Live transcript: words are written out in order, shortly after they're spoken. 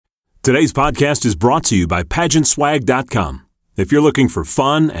Today's podcast is brought to you by pageantswag.com. If you're looking for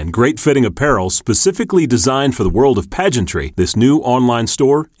fun and great-fitting apparel specifically designed for the world of pageantry, this new online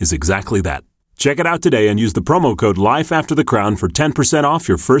store is exactly that. Check it out today and use the promo code LifeAfterTheCrown for 10% off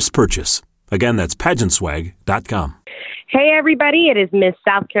your first purchase. Again, that's pageantswag.com. Hey, everybody. It is Miss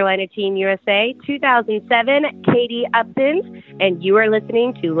South Carolina Teen USA 2007, Caite Upton, and you are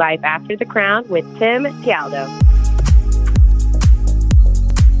listening to Life After the Crown with Tim Tialdo.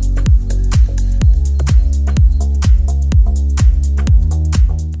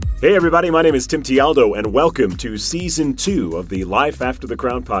 Hey everybody, my name is Tim Tialdo and welcome to Season 2 of the Life After the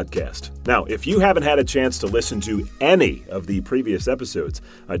Crown podcast. Now, if you haven't had a chance to listen to any of the previous episodes,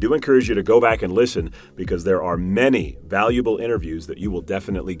 I do encourage you to go back and listen because there are many valuable interviews that you will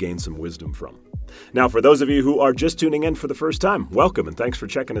definitely gain some wisdom from. Now, for those of you who are just tuning in for the first time, welcome and thanks for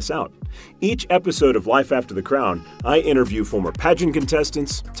checking us out. Each episode of Life After the Crown, I interview former pageant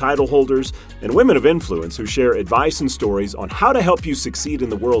contestants, title holders, and women of influence who share advice and stories on how to help you succeed in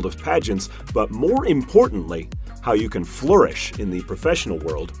the world of pageants, but more importantly, how you can flourish in the professional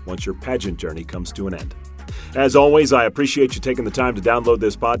world once your pageant journey comes to an end. As always, I appreciate you taking the time to download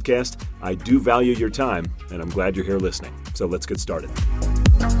this podcast. I do value your time, and I'm glad you're here listening. So let's get started.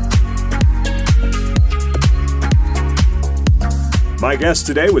 My guest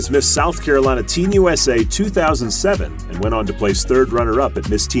today was Miss South Carolina Teen USA 2007 and went on to place third runner-up at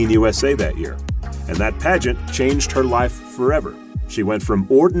Miss Teen USA that year. And that pageant changed her life forever. She went from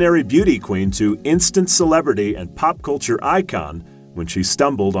ordinary beauty queen to instant celebrity and pop culture icon when she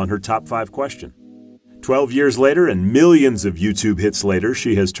stumbled on her top 5 question. 12 years later and millions of YouTube hits later,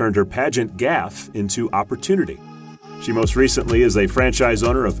 she has turned her pageant gaffe into opportunity. She most recently is a franchise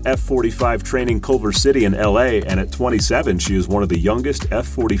owner of F45 Training Culver City in LA, and at 27, she is one of the youngest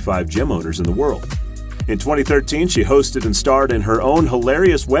F45 gym owners in the world. In 2013, she hosted and starred in her own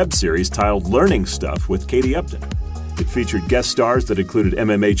hilarious web series titled Learning Stuff with Caite Upton. It featured guest stars that included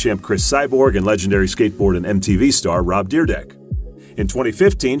MMA champ Chris Cyborg and legendary skateboard and MTV star Rob Dyrdek. In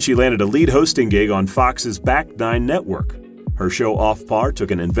 2015, she landed a lead hosting gig on Fox's Back 9 network. Her show Off Par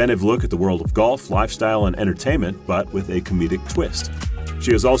took an inventive look at the world of golf, lifestyle, and entertainment, but with a comedic twist.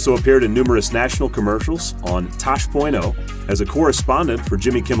 She has also appeared in numerous national commercials on Tosh.O as a correspondent for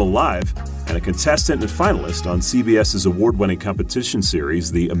Jimmy Kimmel Live and a contestant and finalist on CBS's award-winning competition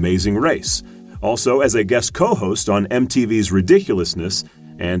series The Amazing Race. Also as a guest co-host on MTV's Ridiculousness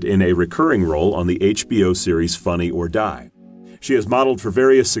and in a recurring role on the HBO series Funny or Die. She has modeled for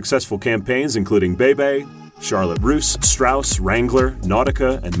various successful campaigns including Bebe, Charlotte Russe, Strauss, Wrangler,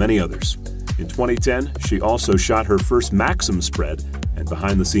 Nautica, and many others. In 2010, she also shot her first Maxim spread and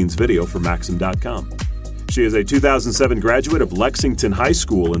behind-the-scenes video for Maxim.com. She is a 2007 graduate of Lexington High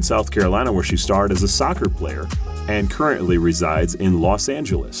School in South Carolina, where she starred as a soccer player, and currently resides in Los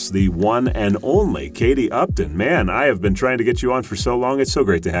Angeles. The one and only Caite Upton. Man, I have been trying to get you on for so long. It's so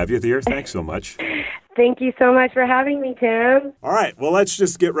great to have you here. Thanks so much. Thank you so much for having me, Tim. All right. Well, let's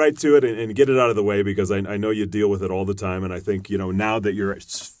just get right to it and get it out of the way because I know you deal with it all the time. And I think, now that you're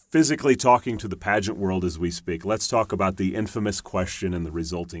physically talking to the pageant world as we speak, let's talk about the infamous question and the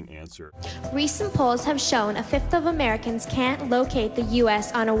resulting answer. Recent polls have shown a fifth of Americans can't locate the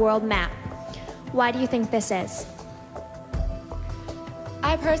U.S. on a world map. Why do you think this is?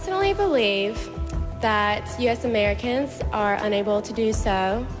 I personally believe that U.S. Americans are unable to do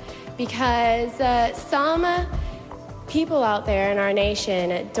so because some people out there in our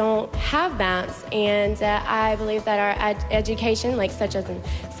nation don't have maps, and I believe that our education, such as in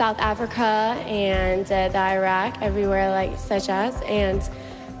South Africa and the Iraq, everywhere such as, and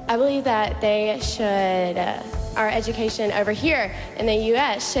I believe that they should, our education over here in the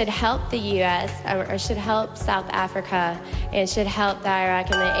U.S. should help the U.S. or should help South Africa and should help the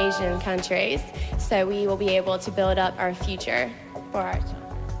Iraq and the Asian countries, so we will be able to build up our future for our children.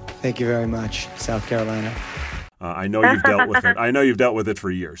 Thank you very much, South Carolina. I know you've dealt with it. I know you've dealt with it for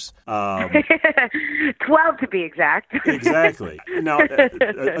years. 12 to be exact. Exactly. Now,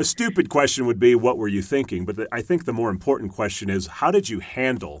 a stupid question would be, what were you thinking? But I think the more important question is, how did you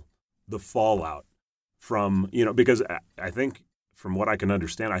handle the fallout from, because I think, from what I can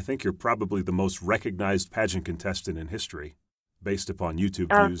understand, I think you're probably the most recognized pageant contestant in history based upon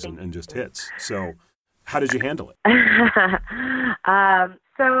YouTube views and just hits. So how did you handle it?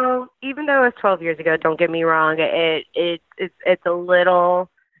 So even though it was 12 years ago, don't get me wrong, it's a little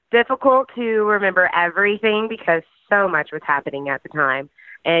difficult to remember everything because so much was happening at the time.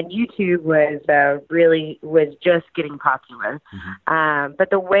 and YouTube was just getting popular. But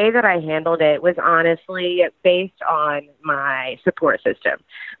the way that I handled it was honestly based on my support system,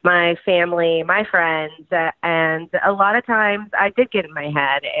 my family, my friends, and a lot of times I did get in my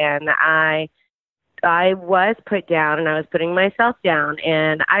head, and I was put down, and I was putting myself down,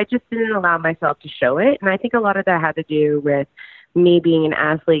 and I just didn't allow myself to show it. And I think a lot of that had to do with me being an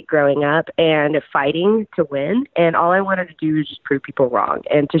athlete growing up and fighting to win. And all I wanted to do was just prove people wrong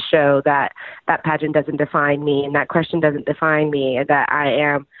and to show that that pageant doesn't define me and that question doesn't define me, and that I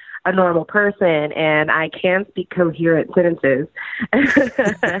am a normal person and I can speak coherent sentences.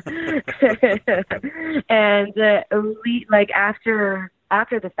 And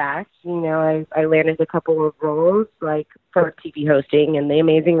after the fact, I landed a couple of roles like for TV hosting and The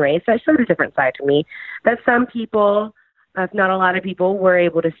Amazing Race. That showed a different side to me that some people, if not a lot of people, were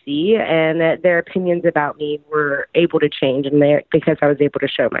able to see, and that their opinions about me were able to change, and because I was able to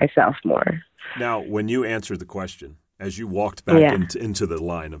show myself more. Now, when you answered the question, as you walked back into the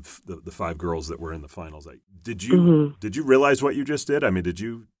line of the 5 girls that were in the finals, did you realize what you just did? I mean,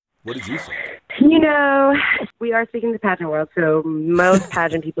 what did you think? We are speaking to the pageant world, so most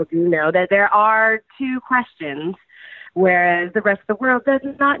pageant people do know that there are 2 questions, whereas the rest of the world does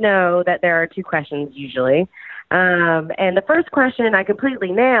not know that there are 2 questions usually. And the first question I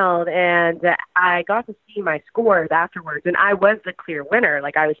completely nailed, and I got to see my scores afterwards, and I was the clear winner.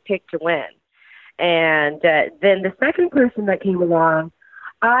 Like, I was picked to win. And then the second question that came along,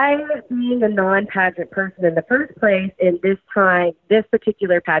 I, being a non-pageant person in the first place, in this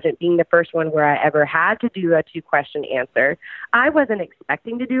particular pageant being the first one where I ever had to do a 2-question answer, I wasn't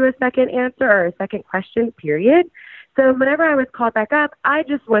expecting to do a second answer or a second question, period. So whenever I was called back up, I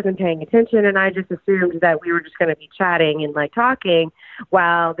just wasn't paying attention, and I just assumed that we were just going to be chatting and talking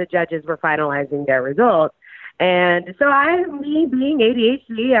while the judges were finalizing their results. And so me being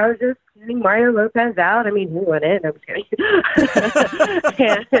ADHD, I was just tuning Mario Lopez out. I mean, who won it? I'm just kidding.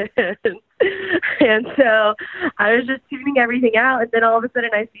 and so I was just tuning everything out. And then all of a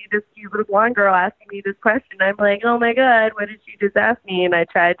sudden I see this cute little blonde girl asking me this question. I'm like, oh my God, what did she just ask me? And I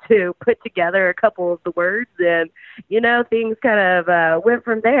tried to put together a couple of the words, and, things kind of went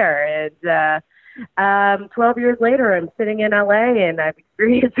from there. And 12 years later, I'm sitting in LA, and I've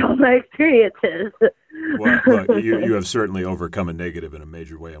experienced all my experiences. Well, look, you have certainly overcome a negative in a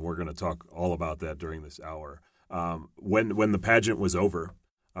major way, and we're going to talk all about that during this hour. When the pageant was over,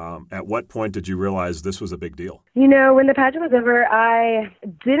 at what point did you realize this was a big deal? When the pageant was over, I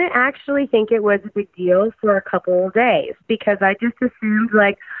didn't actually think it was a big deal for a couple of days, because I just assumed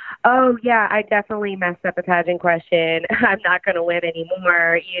oh yeah, I definitely messed up a pageant question. I'm not going to win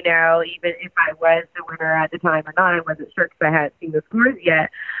anymore, even if I was the winner at the time or not. I wasn't sure because I hadn't seen the scores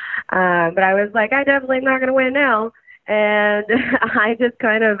yet. But I was like, I definitely am not going to win now. And I just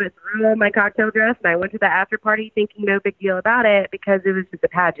kind of threw on my cocktail dress, and I went to the after party thinking no big deal about it because it was just a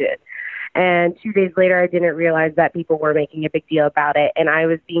pageant. And 2 days later, I didn't realize that people were making a big deal about it. And I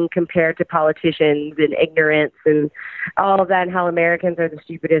was being compared to politicians and ignorance and all of that, and how Americans are the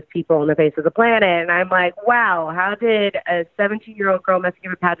stupidest people on the face of the planet. And I'm like, wow, how did a 17-year-old girl messing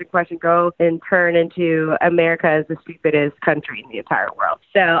up a pageant question go and turn into America as the stupidest country in the entire world?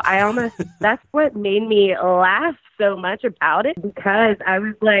 So that's what made me laugh so much about it, because I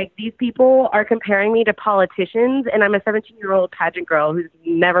was like, these people are comparing me to politicians, and I'm a 17-year-old pageant girl who's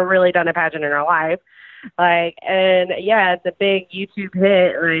never really done a pageant in her life. And yeah, it's a big YouTube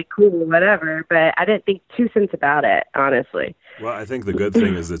hit, cool, whatever, but I didn't think 2 cents about it, honestly. Well, I think the good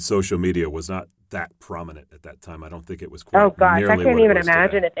thing is that social media was not that prominent at that time. I don't think it was quite Oh gosh, nearly I can't what even it was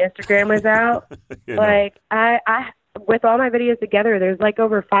imagine today. if Instagram was out. I with all my videos together, there's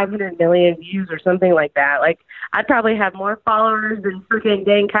over 500 million views or something like that. I'd probably have more followers than freaking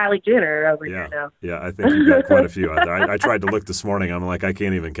dang Kylie Jenner over here now. Yeah, I think you've got quite a few out there. I tried to look this morning. I'm like, I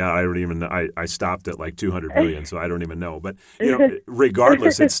can't even count. I don't even know. I stopped at 200 million, so I don't even know. But,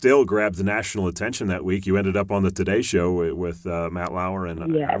 regardless, it still grabbed national attention that week. You ended up on the Today Show with Matt Lauer, and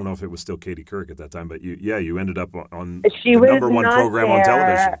I don't know if it was still Katie Couric at that time, but you ended up on the number 1 program on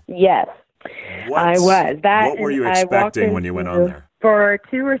television. Yes. I was. What were you expecting when you went on there? For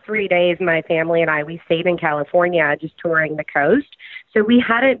 2 or 3 days, my family and we stayed in California just touring the coast. So we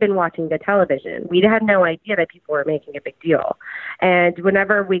hadn't been watching the television. We had no idea that people were making a big deal. And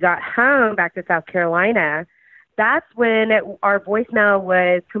whenever we got home back to South Carolina, that's when our voicemail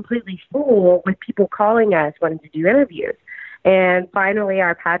was completely full with people calling us wanting to do interviews. And finally,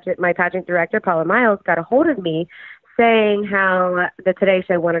 my pageant director, Paula Miles, got a hold of me saying how the Today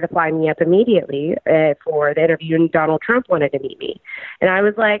Show wanted to fly me up immediately for the interview, and Donald Trump wanted to meet me. And I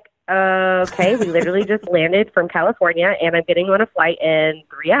was like, okay, we literally just landed from California, and I'm getting on a flight in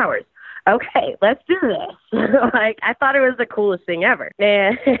 3 hours. Okay, let's do this. Like, I thought it was the coolest thing ever.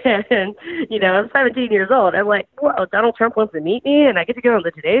 And, you know, I'm 17 years old. I'm like, whoa, Donald Trump wants to meet me, and I get to go on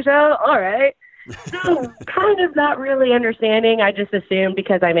the Today Show? All right. So kind of not really understanding. I just assumed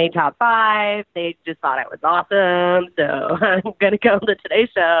because I made top 5, they just thought I was awesome. So I'm going to go on the Today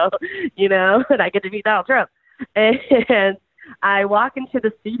Show, you know, and I get to meet Donald Trump. And I walk into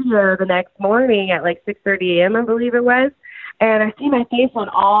the studio the next morning at like 6:30 a.m., I believe it was. And I see my face on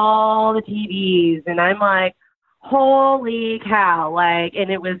all the TVs, and I'm like, holy cow, like, and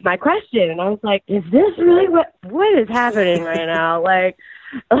it was my question, and I was like, is this really what is happening right now? Like,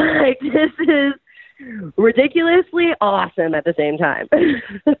 this is ridiculously awesome at the same time.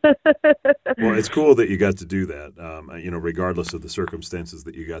 Well, it's cool that you got to do that, you know, regardless of the circumstances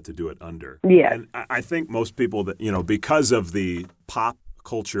that you got to do it under. Yeah. And I think most people that, you know, because of the pop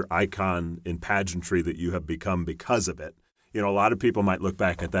culture icon in pageantry that you have become because of it, you know, a lot of people might look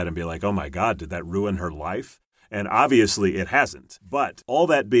back at that and be like, oh, my God, did that ruin her life? And obviously it hasn't. But all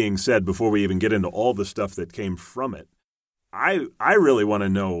that being said, before we even get into all the stuff that came from it, I really want to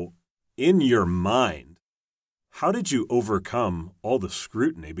know, in your mind, how did you overcome all the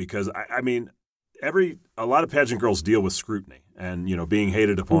scrutiny? Because, I mean, a lot of pageant girls deal with scrutiny and, you know, being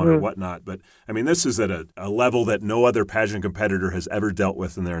hated upon or whatnot. But, I mean, this is at a level that no other pageant competitor has ever dealt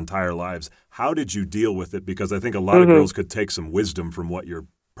with in their entire lives. How did you deal with it? Because I think a lot of girls could take some wisdom from what you're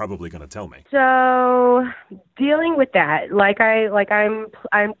probably going to tell me. So dealing with that,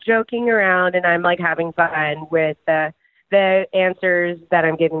 I'm joking around and I'm like having fun with the answers that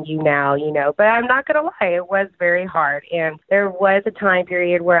I'm giving you now, you know, but I'm not going to lie, it was very hard. And there was a time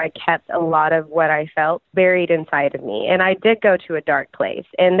period where I kept a lot of what I felt buried inside of me. And I did go to a dark place.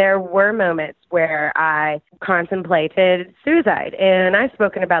 And there were moments where I contemplated suicide. And I've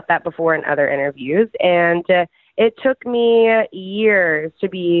spoken about that before in other interviews. And it took me years to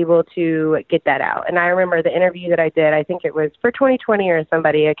be able to get that out. And I remember the interview that I did, I think it was for 2020 or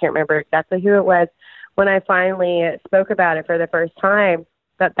somebody, I can't remember exactly who it was, when I finally spoke about it for the first time,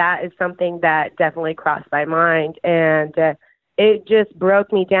 that is something that definitely crossed my mind. And it just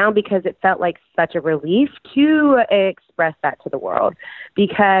broke me down because it felt like such a relief to express that to the world,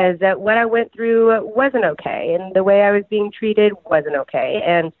 because what I went through wasn't okay. And the way I was being treated wasn't okay.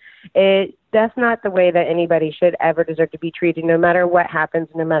 And that's not the way that anybody should ever deserve to be treated, no matter what happens,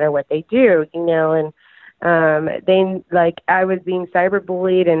 no matter what they do, you know. And I was being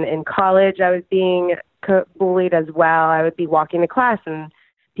cyberbullied, and in college I was being bullied as well. I would be walking to class and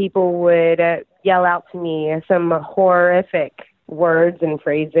people would yell out to me some horrific words and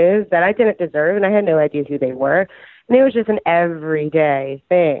phrases that I didn't deserve, and I had no idea who they were. And it was just an everyday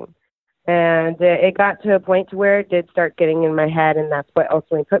thing. And it got to a point to where it did start getting in my head, and that's what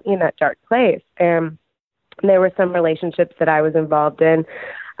ultimately put me in that dark place. And there were some relationships that I was involved in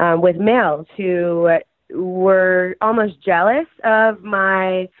with males who were almost jealous of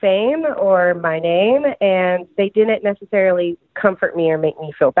my fame or my name, and they didn't necessarily comfort me or make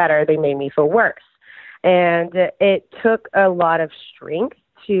me feel better. They made me feel worse. And it took a lot of strength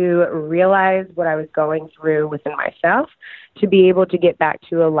to realize what I was going through within myself to be able to get back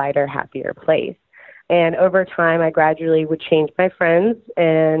to a lighter, happier place. And over time, I gradually would change my friends,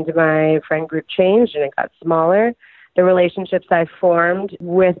 and my friend group changed, and it got smaller. The relationships I formed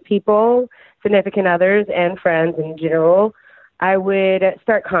with people, significant others, and friends in general, I would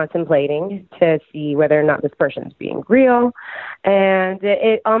start contemplating to see whether or not this person's being real. And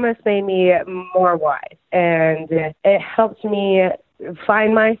it almost made me more wise. And it helped me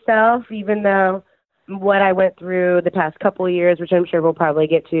find myself, even though what I went through the past couple of years, which I'm sure we'll probably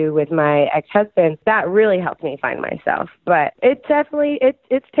get to with my ex-husband, that really helped me find myself. But it definitely,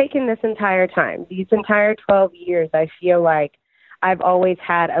 it's taken this entire time. These entire 12 years, I feel like I've always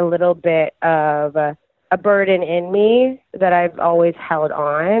had a little bit of a burden in me that I've always held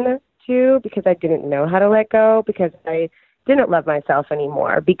on to because I didn't know how to let go, because I didn't love myself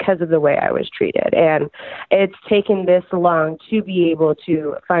anymore because of the way I was treated. And it's taken this long to be able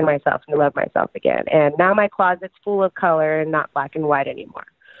to find myself and love myself again. And now my closet's full of color and not black and white anymore.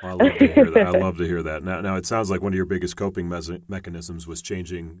 Well, I love to hear that. I love to hear that. Now, it sounds like one of your biggest coping mechanisms was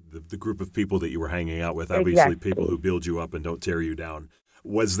changing the group of people that you were hanging out with. Obviously, Exactly. People who build you up and don't tear you down.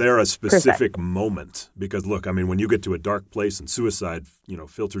 Was there a specific moment? Because, look, I mean, when you get to a dark place and suicide,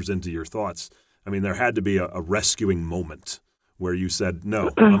 filters into your thoughts, I mean, there had to be a rescuing moment where you said, no,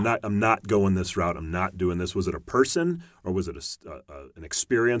 I'm not going this route. I'm not doing this. Was it a person, or was it an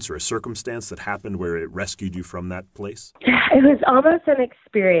experience or a circumstance that happened where it rescued you from that place? It was almost an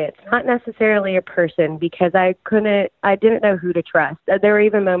experience, not necessarily a person, because I didn't know who to trust. There were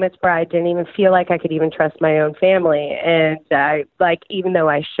even moments where I didn't even feel like I could even trust my own family, and even though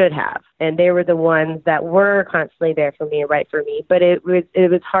I should have. And they were the ones that were constantly there for me and right for me. But it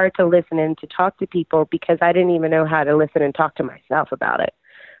was hard to listen and to talk to people because I didn't even know how to listen and talk to myself about it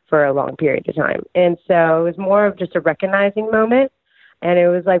for a long period of time. And so it was more of just a recognizing moment. And it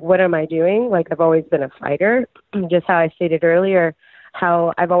was like, what am I doing? Like, I've always been a fighter, just how I stated earlier,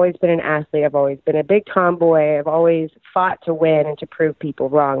 how I've always been an athlete. I've always been a big tomboy. I've always fought to win and to prove people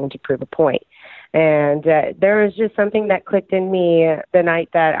wrong and to prove a point. And there was just something that clicked in me the night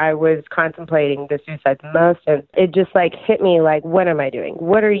that I was contemplating the suicide the most. And it just like hit me like, what am I doing?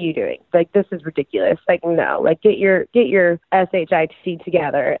 What are you doing? Like, this is ridiculous. Like, no, like get your SHIT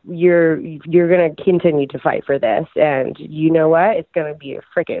together. You're going to continue to fight for this. And you know what? It's going to be a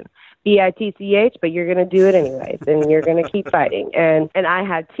freaking BITCH, but you're going to do it anyways. And you're going to keep fighting. And I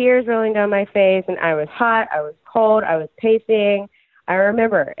had tears rolling down my face, and I was hot. I was cold. I was pacing. I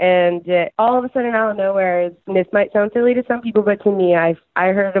remember, and all of a sudden, out of nowhere, this might sound silly to some people, but to me, I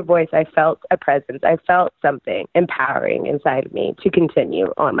heard a voice. I felt a presence. I felt something empowering inside of me to continue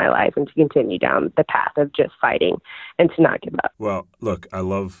on my life and to continue down the path of just fighting and to not give up. Well, look, I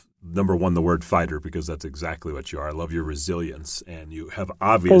love, number one, the word fighter, because that's exactly what you are. I love your resilience, and you have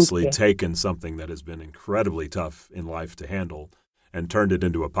obviously taken something that has been incredibly tough in life to handle and turned it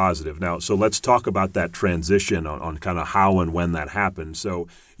into a positive. Now, so let's talk about that transition on kind of how and when that happened. So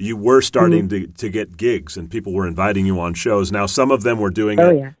you were starting to get gigs, and people were inviting you on shows. Now, some of them were doing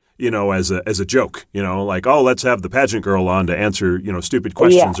it, as a joke, like, oh, let's have the pageant girl on to answer, stupid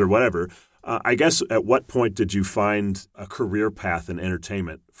questions or whatever. I guess at what point did you find a career path in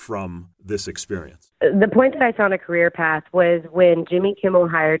entertainment from this experience? The point that I found a career path was when Jimmy Kimmel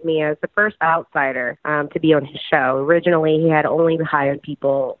hired me as the first outsider to be on his show. Originally, he had only hired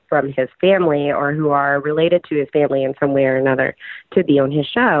people from his family or who are related to his family in some way or another to be on his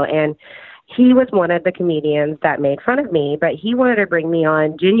show. And he was one of the comedians that made fun of me, but he wanted to bring me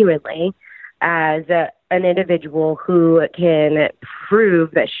on genuinely as an individual who can prove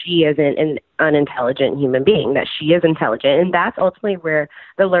that she isn't an unintelligent human being, that she is intelligent. And that's ultimately where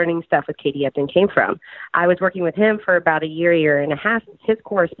the learning stuff with Caite Upton came from. I was working with him for about a year and a half as his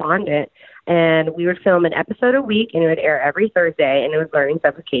correspondent, and we would film an episode a week, and it would air every Thursday, and it was learning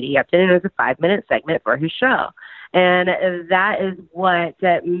stuff with Caite Upton, and it was a 5-minute segment for his show. And that is what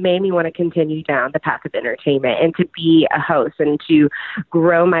made me want to continue down the path of entertainment and to be a host and to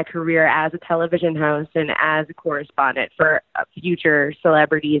grow my career as a television host and as a correspondent for future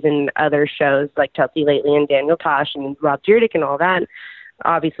celebrities and other shows like Chelsea Lately and Daniel Tosh and Rob Dyrdek and all that.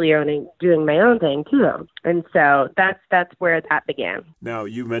 Obviously doing my own thing too. And so that's where that began. Now,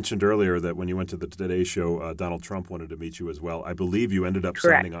 you mentioned earlier that when you went to the Today Show, Donald Trump wanted to meet you as well. I believe you ended up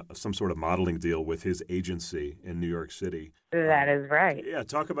signing some sort of modeling deal with his agency in New York City. That is right. Yeah,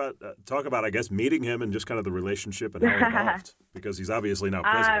 talk about I guess meeting him and just kind of the relationship and how it evolved, because he's obviously now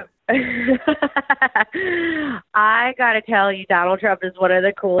president. I got to tell you, Donald Trump is one of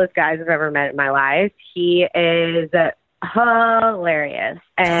the coolest guys I've ever met in my life. He is hilarious.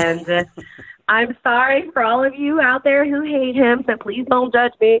 And I'm sorry for all of you out there who hate him, so please don't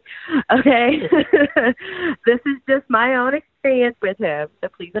judge me. Okay? This is just my own experience with him, so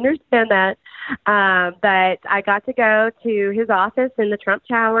please understand that. But I got to go to his office in the Trump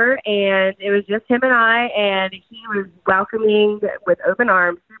Tower, and it was just him and I, and he was welcoming with open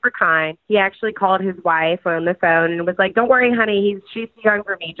arms, super kind. He actually called his wife on the phone and was like, "Don't worry, honey, she's too young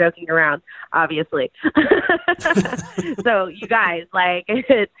for me," joking around, obviously. So you guys, you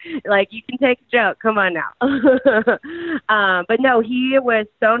can take a joke. Come on now. But no, he was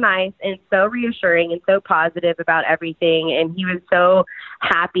so nice and so reassuring and so positive about everything, and he was so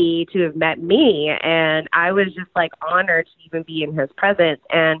happy to have met me, and I was just honored to even be in his presence.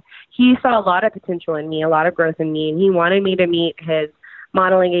 And he saw a lot of potential in me, a lot of growth in me, and he wanted me to meet his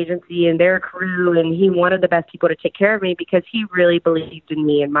modeling agency and their crew, and he wanted the best people to take care of me because he really believed in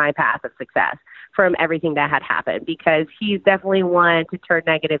me and my path of success from everything that had happened, because he's definitely one to turn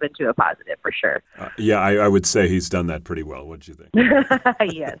negative into a positive for sure. I would say he's done that pretty well. What'd you think?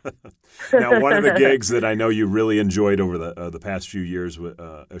 Yes. Now, one of the gigs that I know you really enjoyed over the past few years,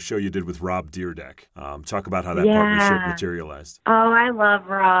 a show you did with Rob Dyrdek. Talk about how that partnership materialized. Oh, I love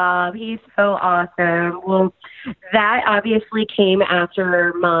Rob. He's so awesome. Well, that obviously came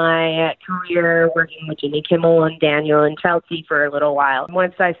after my career working with Jimmy Kimmel and Daniel and Chelsea for a little while.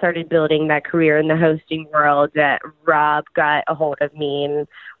 Once I started building that career in the hosting world, Rob got a hold of me and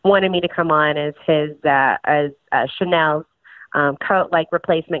wanted me to come on as his Chanel's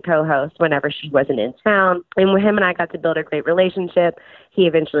replacement co-host whenever she wasn't in town. And with him and I got to build a great relationship. He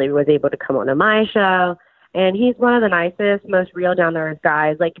eventually was able to come on to my show. And he's one of the nicest, most real down-to-earth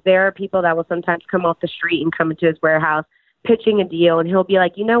guys. Like, there are people that will sometimes come off the street and come into his warehouse pitching a deal, and he'll be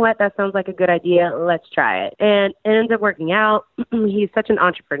like, you know what, that sounds like a good idea. Let's try it. And it ends up working out. He's such an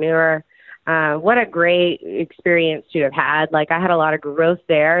entrepreneur. What a great experience to have had. Like, I had a lot of growth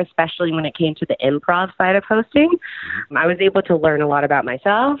there, especially when it came to the improv side of hosting. I was able to learn a lot about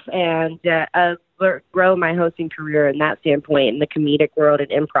myself and grow my hosting career in that standpoint in the comedic world and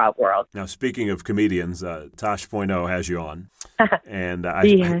improv world. Now, speaking of comedians, Tosh.O has you on. And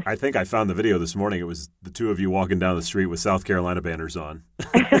I think I found the video this morning. It was the two of you walking down the street with South Carolina banners on.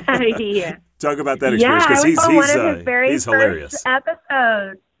 Yeah. Talk about that experience, because he's hilarious.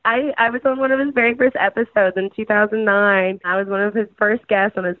 Episodes. I was on one of his very first episodes in 2009. I was one of his first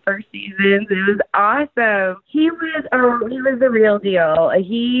guests on his first season. It was awesome. He was the real deal.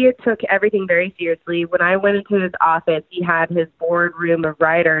 He took everything very seriously. When I went into his office, he had his boardroom of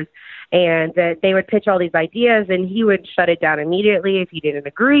writers, and they would pitch all these ideas, and he would shut it down immediately if he didn't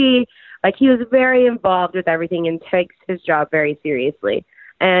agree. Like, he was very involved with everything and takes his job very seriously.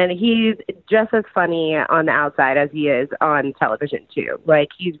 And he's just as funny on the outside as he is on television, too. Like,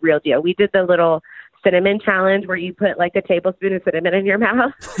 he's real deal. We did the little cinnamon challenge where you put, like, a tablespoon of cinnamon in your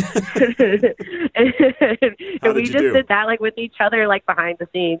mouth. and we just did that, like, with each other, like, behind the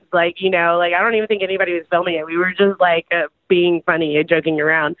scenes. Like, you know, like, I don't even think anybody was filming it. We were just, like, being funny and joking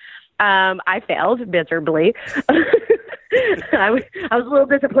around. I failed miserably. I was a little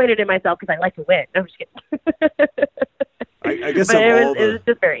disappointed in myself because I like to win. No, I'm just kidding. I guess it was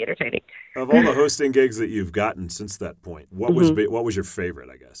just very entertaining. Of all the hosting gigs that you've gotten since that point, what was your favorite,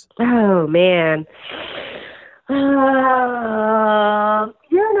 I guess? Oh, man.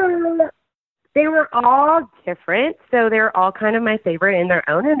 They were all different, so they were all kind of my favorite in their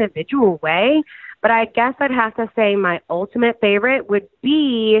own individual way. But I guess I'd have to say my ultimate favorite would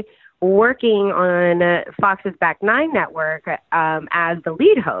be working on Fox's Back Nine network as the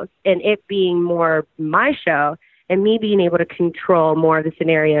lead host, and it being more my show, and me being able to control more of the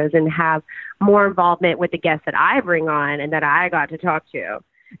scenarios and have more involvement with the guests that I bring on and that I got to talk to.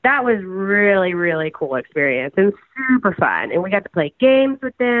 That was really, really cool experience and super fun. And we got to play games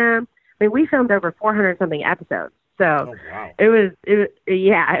with them. I mean, we filmed over 400-something episodes. So it was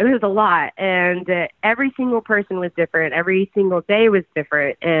a lot. And every single person was different. Every single day was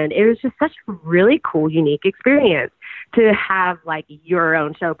different. And it was just such a really cool, unique experience to have, like, your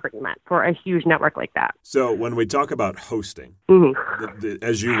own show pretty much for a huge network like that. So when we talk about hosting,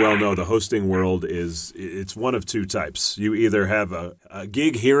 as you well know, the hosting world it's one of two types. You either have a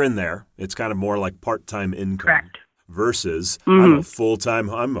gig here and there. It's kind of more like part-time income. Correct. Versus I'm a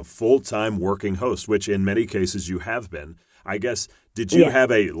full-time working host, which in many cases you have been. I guess, did you have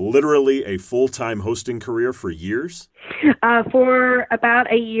literally a full-time hosting career for years? For about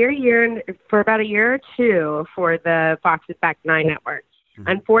a year or two for the Fox's Back Nine network.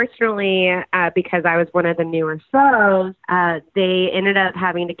 Unfortunately, because I was one of the newer shows, they ended up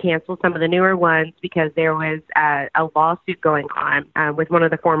having to cancel some of the newer ones because there was a lawsuit going on with one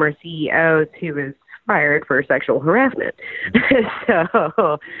of the former CEOs who was fired for sexual harassment.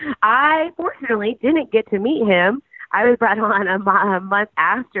 So I fortunately didn't get to meet him. I was brought on a month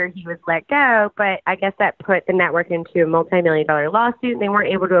after he was let go, but I guess that put the network into a multi-million-dollar lawsuit, and they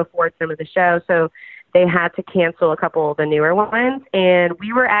weren't able to afford some of the shows, so they had to cancel a couple of the newer ones, and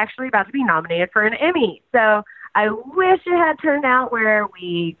we were actually about to be nominated for an Emmy. So I wish it had turned out where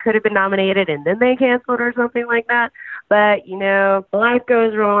we could have been nominated and then they canceled or something like that. But, you know, life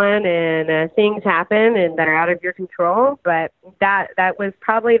goes on and things happen and that are out of your control. But that was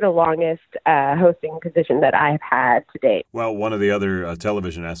probably the longest hosting position that I've had to date. Well, one of the other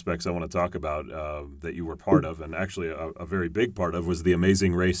television aspects I want to talk about that you were part of, and actually a very big part of, was the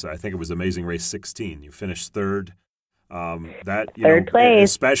Amazing Race. I think it was Amazing Race 16. You finished third. Third place,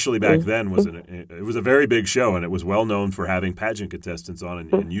 especially back then, it was a very big show, and it was well known for having pageant contestants on,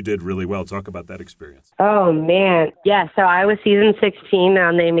 and you did really well. Talk about that experience. Oh man, yeah. So I was season 16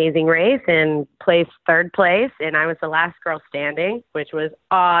 on The Amazing Race and placed third place, and I was the last girl standing, which was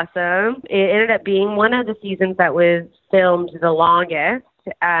awesome. It ended up being one of the seasons that was filmed the longest.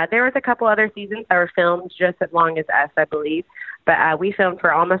 There was a couple other seasons that were filmed just as long as us, I believe. But we filmed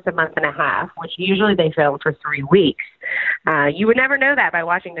for almost a month and a half, which usually they film for 3 weeks. You would never know that by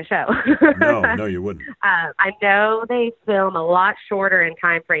watching the show. No, you wouldn't. I know they film a lot shorter in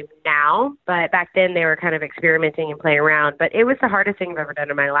time frame now, but back then they were kind of experimenting and playing around. But it was the hardest thing I've ever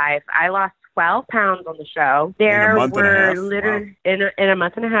done in my life. I lost 12 pounds on the show. There were literally in a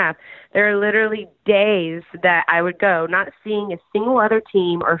month and a half. There are literally days that I would go not seeing a single other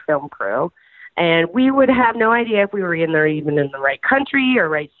team or film crew. And we would have no idea if we were even in the right country or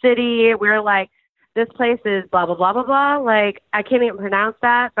right city. We were like, this place is blah, blah, blah, blah, blah. Like, I can't even pronounce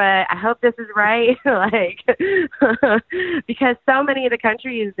that, but I hope this is right. Like, because so many of the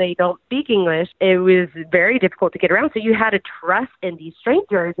countries, they don't speak English. It was very difficult to get around. So you had to trust in these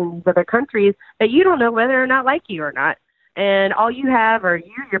strangers in these other countries that you don't know whether or not like you or not. And all you have are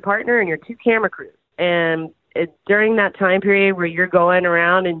you, your partner, and your 2 camera crews. And during that time period where you're going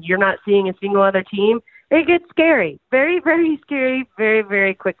around and you're not seeing a single other team, it gets scary, very, very scary, very,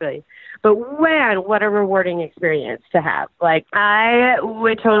 very quickly. But man, what a rewarding experience to have. Like, I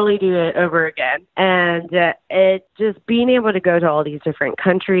would totally do it over again. And it just being able to go to all these different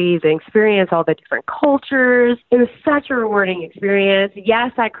countries and experience all the different cultures, it was such a rewarding experience.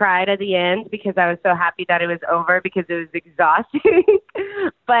 Yes, I cried at the end because I was so happy that it was over because it was exhausting.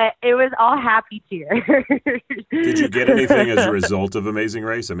 But it was all happy tears. Did you get anything as a result of Amazing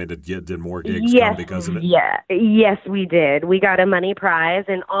Race? I mean, did more gigs come because of it? Yeah. Yes, we did. We got a money prize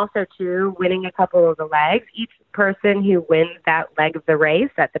and also, too, winning a couple of the legs. Each person who wins that leg of the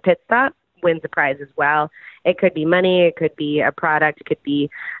race at the pit stop wins a prize as well. It could be money, it could be a product, it could be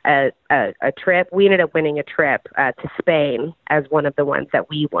a trip. We ended up winning a trip to Spain as one of the ones that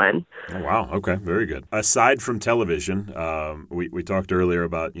we won. Oh, wow. Okay. Very good. Aside from television, we talked earlier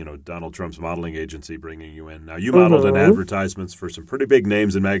about, Donald Trump's modeling agency bringing you in. Now, you modeled in advertisements for some pretty big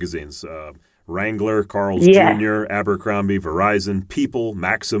names in magazines. Wrangler, Carl's Jr., Abercrombie, Verizon, People,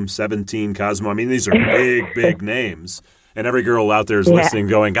 Maxim, 17, Cosmo. I mean, these are big names. And every girl out there is listening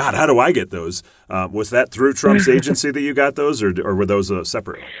going, God, how do I get those? Was that through Trump's agency that you got those, or were those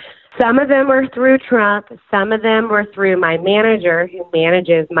separate? Some of them were through Trump. Some of them were through my manager who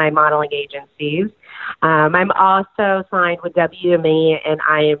manages my modeling agencies. I'm also signed with WME and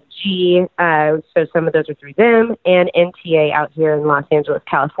IMG, so some of those are through them, and NTA out here in Los Angeles,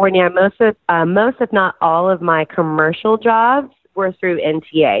 California. Most, if not all, of my commercial jobs were through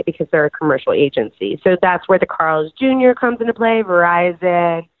NTA because they're a commercial agency. So that's where the Carl's Jr. comes into play,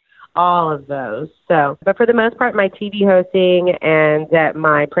 Verizon, all of those. So, but for the most part, my TV hosting and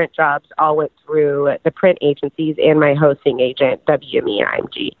my print jobs all went through the print agencies and my hosting agent, WME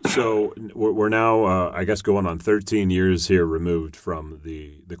IMG. So we're now, I guess, going on 13 years here removed from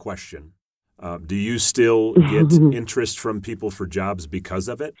the question. Do you still get interest from people for jobs because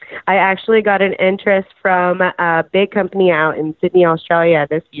of it? I actually got an interest from a big company out in Sydney, Australia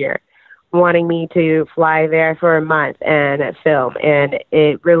this year, wanting me to fly there for a month and film, and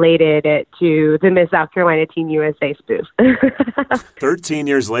it related it to the Miss South Carolina Teen USA spoof. 13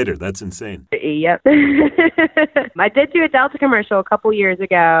 years later, that's insane. Yep. I did do a Delta commercial a couple years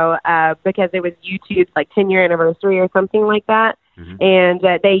ago because it was YouTube's 10-year anniversary or something like that. And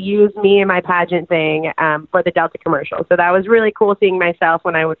they used me in my pageant thing for the Delta commercial. So that was really cool seeing myself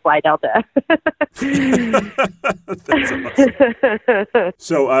when I would fly Delta. That's awesome.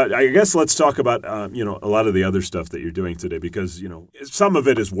 So I guess let's talk about, a lot of the other stuff that you're doing today because, some of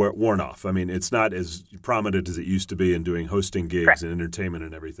it is worn off. I mean, it's not as prominent as it used to be in doing hosting gigs and entertainment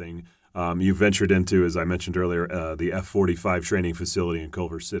and everything. You've ventured into, as I mentioned earlier, the F-45 training facility in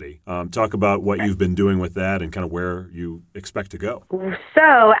Culver City. Talk about what you've been doing with that and kind of where you expect to go.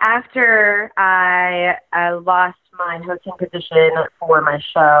 So after I lost my hosting position for my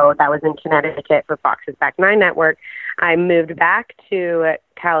show that was in Connecticut for Fox's Back 9 Network, I moved back to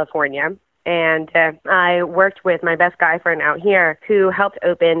California. And I worked with my best guy friend out here who helped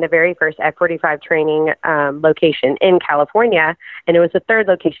open the very first F-45 training location in California. And it was the third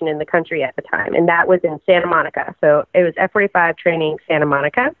location in the country at the time. And that was in Santa Monica. So it was F-45 training Santa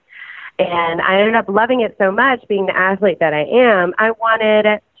Monica. And I ended up loving it so much, being the athlete that I am. I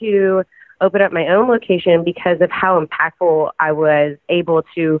wanted to open up my own location because of how impactful I was able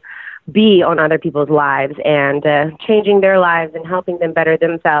to be on other people's lives and changing their lives and helping them better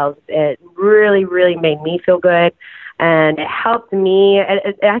themselves. It really, really made me feel good. And it helped me.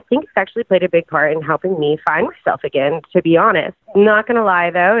 I think it's actually played a big part in helping me find myself again, to be honest. Not going to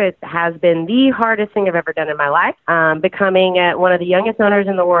lie, though, it has been the hardest thing I've ever done in my life. Becoming one of the youngest owners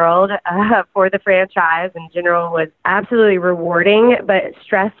in the world for the franchise in general was absolutely rewarding, but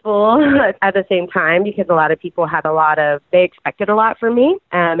stressful at the same time because a lot of people they expected a lot from me,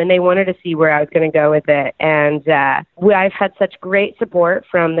 and they wanted to see where I was going to go with it. And I've had such great support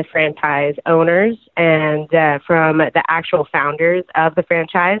from the franchise owners and from the actual founders of the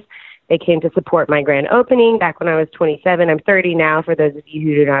franchise. They came to support my grand opening back when I was 27. I'm 30 now, for those of you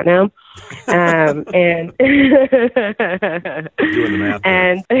who do not know. And Doing the math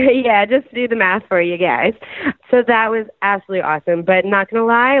there. and yeah, just do the math for you guys. So that was absolutely awesome. But not going to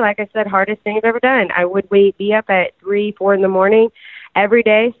lie, like I said, hardest thing I've ever done. I would be up at 3, 4 in the morning every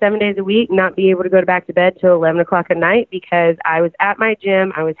day, 7 days a week, not be able to go back to bed till 11 o'clock at night because I was at my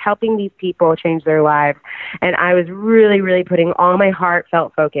gym. I was helping these people change their lives, and I was really, really putting all my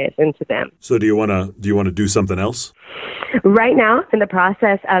heartfelt focus into them. So do you want to do something else? Right now, I'm in the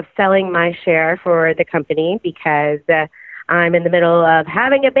process of selling my share for the company because I'm in the middle of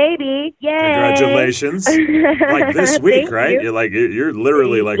having a baby. Yay! Congratulations! Like this week, right? You're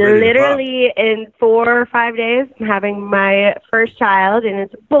literally like ready to pop. Literally in 4 or 5 days, I'm having my first child, and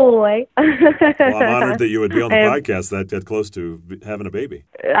it's a boy. Well, I'm honored that you would be on the podcast that close to having a baby.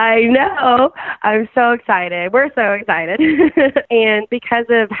 I know. I'm so excited. We're so excited. And because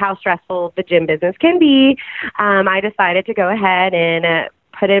of how stressful the gym business can be, I decided to go ahead and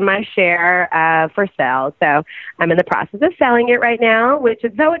put in my share for sale. So I'm in the process of selling it right now, which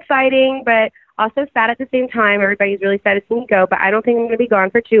is so exciting, but also sad at the same time. Everybody's really sad to see me go, but I don't think I'm going to be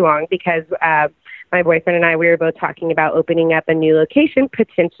gone for too long because my boyfriend and I, we were both talking about opening up a new location,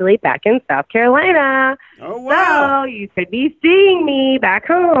 potentially back in South Carolina. Oh, wow. So you could be seeing me back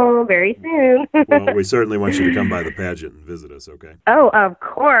home very soon. Well, we certainly want you to come by the pageant and visit us, okay? Oh, of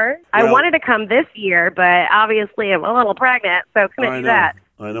course. Well, I wanted to come this year, but obviously I'm a little pregnant, so couldn't do that.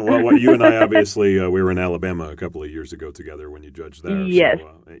 I know. Well, you and I obviously we were in Alabama a couple of years ago together when you judged there. Yes.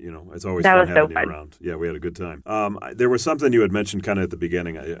 So, it's always fun having you around. Yeah, we had a good time. There was something you had mentioned kind of at the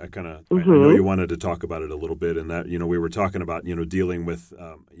beginning. I know you wanted to talk about it a little bit, and that we were talking about dealing with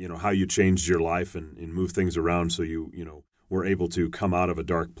how you changed your life and moved things around so you were able to come out of a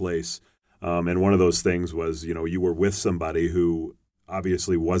dark place. And one of those things was you were with somebody who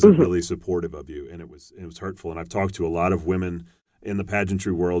obviously wasn't really supportive of you, and it was hurtful. And I've talked to a lot of women in the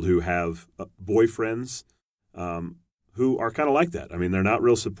pageantry world who have boyfriends who are kind of like that. I mean, they're not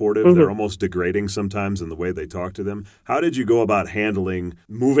real supportive. They're almost degrading sometimes in the way they talk to them. How did you go about handling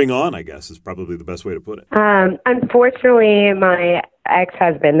moving on, I guess, is probably the best way to put it. Unfortunately, my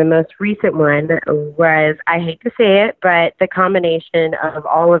ex-husband, the most recent one, was, I hate to say it, but the combination of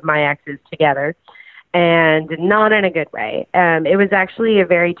all of my exes together, and not in a good way. It was actually a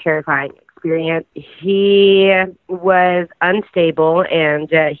very terrifying experience. He was unstable, and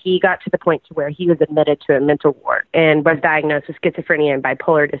he got to the point to where he was admitted to a mental ward and was diagnosed with schizophrenia and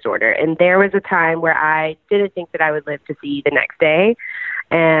bipolar disorder. And there was a time where I didn't think that I would live to see the next day.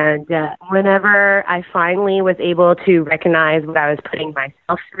 And whenever I finally was able to recognize what I was putting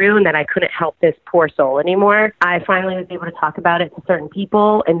myself through and that I couldn't help this poor soul anymore, I finally was able to talk about it to certain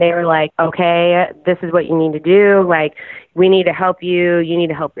people. And they were like, okay, this is what you need to do. Like, we need to help you. You need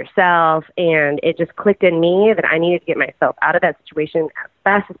to help yourself. And it just clicked in me that I needed to get myself out of that situation as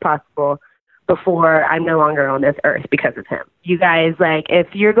fast as possible before I'm no longer on this earth because of him. You guys, like, if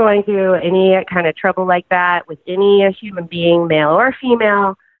you're going through any kind of trouble like that with any human being, male or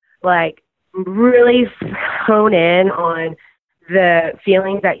female, like, really hone in on the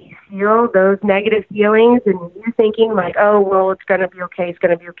feelings that you feel, those negative feelings, and you're thinking like, oh, well, it's going to be okay, it's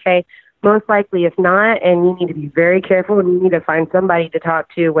going to be okay. Most likely it's not, and you need to be very careful, and you need to find somebody to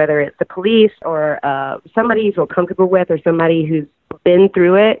talk to, whether it's the police or somebody you feel comfortable with or somebody who's been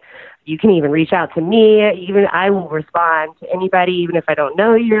through it. You can even reach out to me. Even I will respond to anybody, even if I don't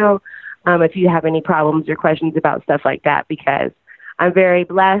know you, if you have any problems or questions about stuff like that, because I'm very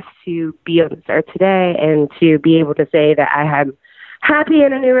blessed to be on this earth today and to be able to say that I am happy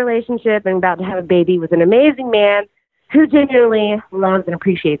in a new relationship and about to have a baby with an amazing man who genuinely loves and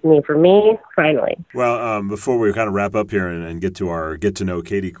appreciates me for me, finally. Well, before we kind of wrap up here and get to our get-to-know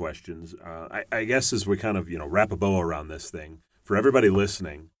Caite questions, I guess as we kind of, wrap a bow around this thing, for everybody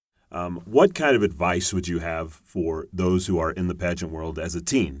listening, what kind of advice would you have for those who are in the pageant world as a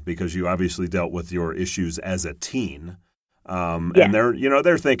teen? Because you obviously dealt with your issues as a teen. And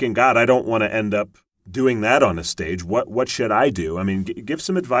they're thinking, God, I don't want to end up doing that on a stage. What should I do? I mean, give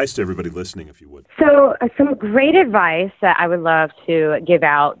some advice to everybody listening, if you would. So some great advice that I would love to give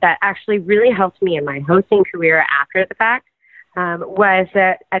out that actually really helped me in my hosting career after the fact was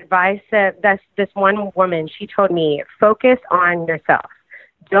advice that this one woman, she told me, focus on yourself.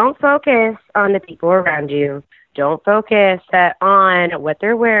 Don't focus on the people around you. Don't focus on what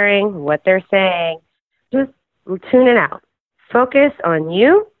they're wearing, what they're saying. Just tune it out. Focus on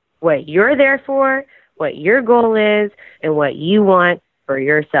you, what you're there for, what your goal is, and what you want for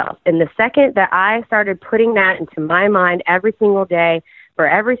yourself. And the second that I started putting that into my mind every single day for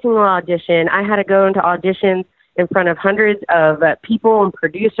every single audition, I had to go into auditions in front of hundreds of people and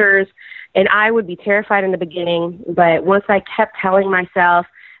producers. And I would be terrified in the beginning, but once I kept telling myself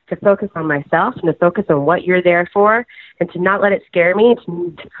to focus on myself and to focus on what you're there for and to not let it scare me,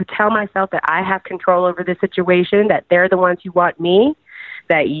 to tell myself that I have control over the situation, that they're the ones who want me,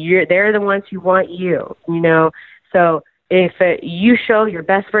 that they're the ones who want you, you know. So if you show your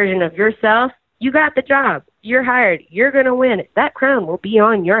best version of yourself, you got the job. You're hired. You're going to win. That crown will be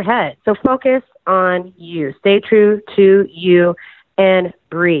on your head. So focus on you. Stay true to you and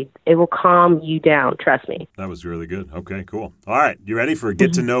breathe. It will calm you down. Trust me. That was really good. Okay, cool. All right. You ready for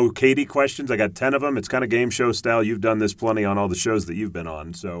get-to-know Caite questions? I got 10 of them. It's kind of game show style. You've done this plenty on all the shows that you've been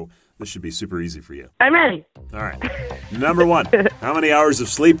on, so this should be super easy for you. I'm ready. All right. Number one, how many hours of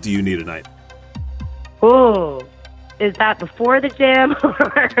sleep do you need a night? Oh, is that before the gym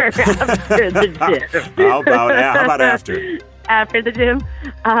or after the gym? How about after? After the gym?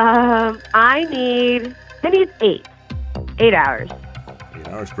 I need 8. 8 hours. 8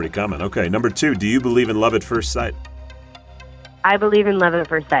 hours, pretty common. Okay, number 2, do you believe in love at first sight? I believe in love at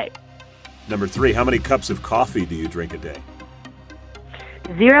first sight. Number 3, how many cups of coffee do you drink a day?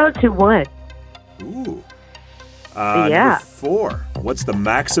 0 to 1. Ooh. Yeah. Number 4, what's the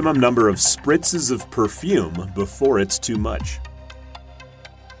maximum number of spritzes of perfume before it's too much?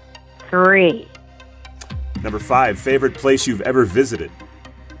 3. Number 5, favorite place you've ever visited?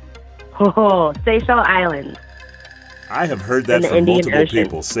 Oh, Seychelles Islands. I have heard that from multiple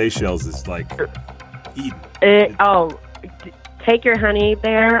people. Seychelles is like Eden. Take your honey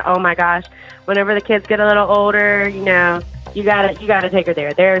there. Oh my gosh. Whenever the kids get a little older, you know, you gotta take her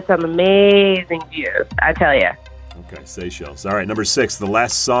there. There's some amazing views, I tell you. Okay, Seychelles. All right, number 6, the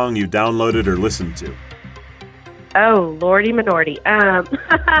last song you downloaded or listened to. Oh, Lordy Minority. I'm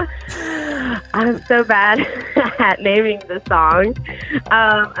so bad at naming the song.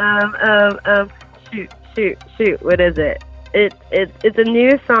 Shoot. What is it? It's a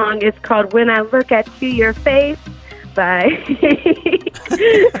new song. It's called When I Look at Your Face by...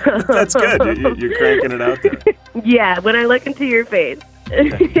 That's good. You're cranking it out there. Yeah, When I Look into Your Face.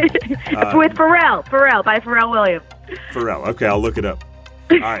 Okay. With Pharrell, by Pharrell Williams. Pharrell. Okay, I'll look it up.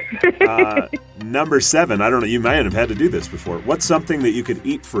 All right. Number 7, I don't know, you might have had to do this before. What's something that you could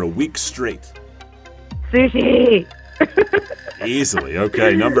eat for a week straight? Sushi. Easily.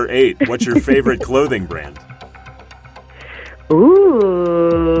 Okay. Number 8, what's your favorite clothing brand?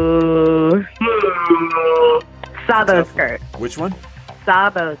 Ooh. Sabo skirt. Which one?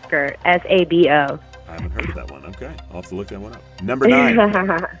 Sabo skirt. Sabo. I haven't heard of that one. Okay. I'll have to look that one up. Number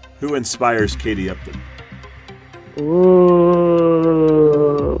 9, who inspires Caite Upton?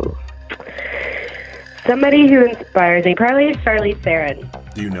 Ooh. Somebody who inspires me. Probably Charlize Theron.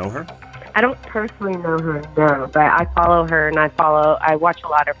 Do you know her? I don't personally know her, no, but I follow her and I watch a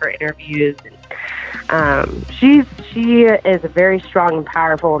lot of her interviews. And, she is a very strong and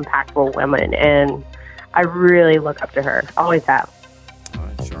powerful, impactful woman, and I really look up to her. Always have. All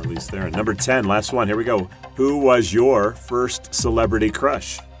right, Charlize Theron. Number 10, last one. Here we go. Who was your first celebrity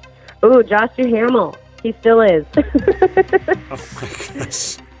crush? Ooh, Josh Duhamel. He still is. Oh my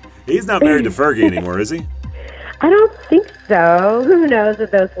gosh. He's not married to Fergie anymore, is he? I don't think so. Who knows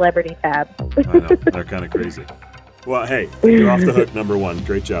with those celebrity tabs? I know. They're kind of crazy. Well, hey, you're off the hook, number 1.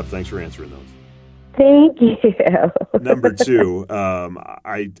 Great job. Thanks for answering those. Thank you. Number 2,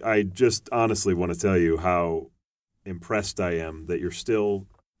 I just honestly want to tell you how impressed I am that you're still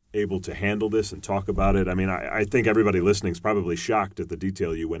able to handle this and talk about it. I mean, I think everybody listening is probably shocked at the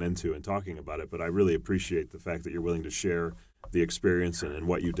detail you went into in talking about it, but I really appreciate the fact that you're willing to share the experience and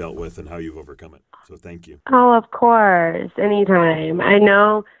what you dealt with and how you've overcome it. So thank you. Oh, of course. Anytime. I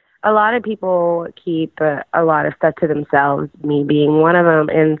know a lot of people keep a lot of stuff to themselves, me being one of them.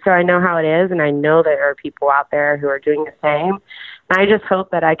 And so I know how it is, and I know there are people out there who are doing the same. And I just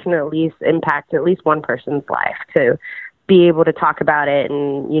hope that I can at least impact at least one person's life to be able to talk about it.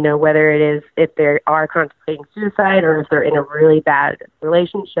 And, you know, whether it is if they are contemplating suicide or if they're in a really bad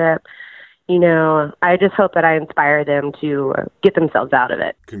relationship, you know, I just hope that I inspire them to get themselves out of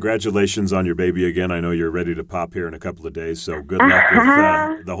it. Congratulations on your baby again. I know you're ready to pop here in a couple of days, so good luck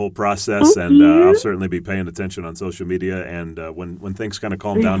with the whole process. Thank and you. I'll certainly be paying attention on social media. And when things kind of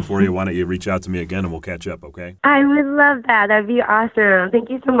calm down for you, why don't you reach out to me again and we'll catch up, okay? I would love that. That'd be awesome. Thank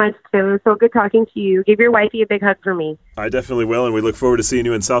you so much, Tim. It was so good talking to you. Give your wifey a big hug for me. I definitely will, and we look forward to seeing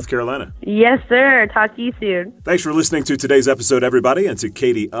you in South Carolina. Yes, sir. Talk to you soon. Thanks for listening to today's episode, everybody, and to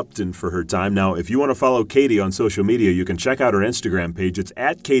Caite Upton for her time. Now, if you want to follow Caite on social media, you can check out her Instagram page. It's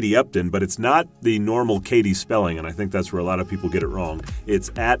at Caite Upton, but it's not the normal Katie spelling, and I think that's where a lot of people get it wrong. It's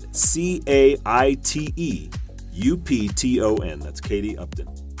at CAITEUPTON. That's Caite Upton.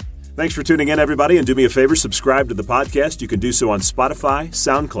 Thanks for tuning in, everybody, and do me a favor, subscribe to the podcast. You can do so on Spotify,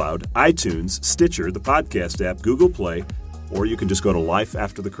 SoundCloud, iTunes, Stitcher, the podcast app, Google Play, or you can just go to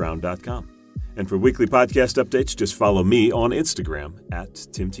lifeafterthecrown.com. And for weekly podcast updates, just follow me on Instagram at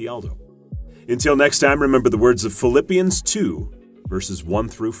TimTaldo. Until next time, remember the words of Philippians 2, verses 1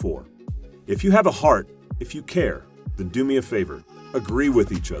 through 4. If you have a heart, if you care, then do me a favor. Agree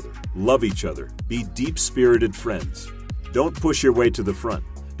with each other, love each other, be deep-spirited friends. Don't push your way to the front.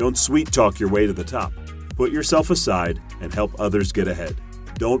 Don't sweet-talk your way to the top. Put yourself aside and help others get ahead.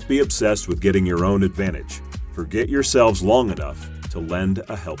 Don't be obsessed with getting your own advantage. Forget yourselves long enough to lend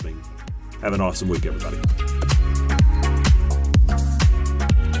a helping. Have an awesome week, everybody.